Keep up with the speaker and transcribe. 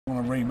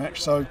want a rematch,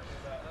 so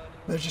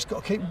they've just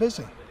got to keep him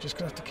busy. Just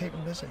going to have to keep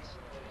him busy.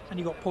 And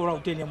you've got poor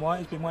old Dillian Whyte,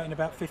 who's been waiting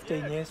about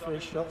 15 years for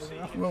his shot.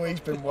 Well, he's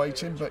been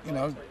waiting, but you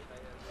know,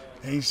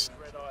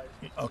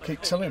 I'll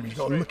keep telling him he's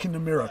got to look in the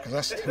mirror, because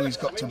that's who he's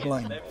got to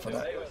blame for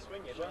that.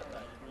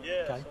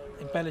 Okay,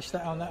 embellish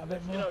that on that a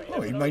bit more.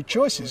 Well, he made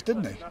choices,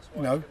 didn't he?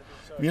 You know,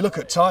 if you look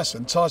at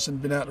Tyson,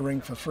 Tyson'd been out the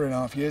ring for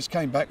 3.5 years,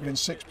 came back within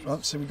 6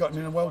 months, and we got him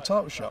in a world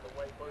title shot.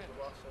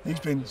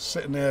 He's been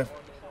sitting there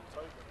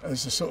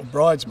as a sort of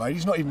bridesmaid.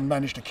 He's not even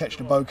managed to catch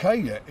the bouquet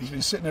yet. He's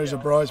been sitting there as a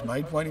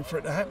bridesmaid waiting for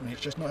it to happen.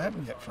 It's just not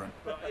happened yet for him.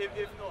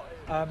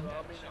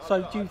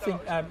 So do you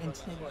think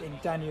in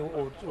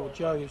Daniel or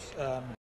Joe's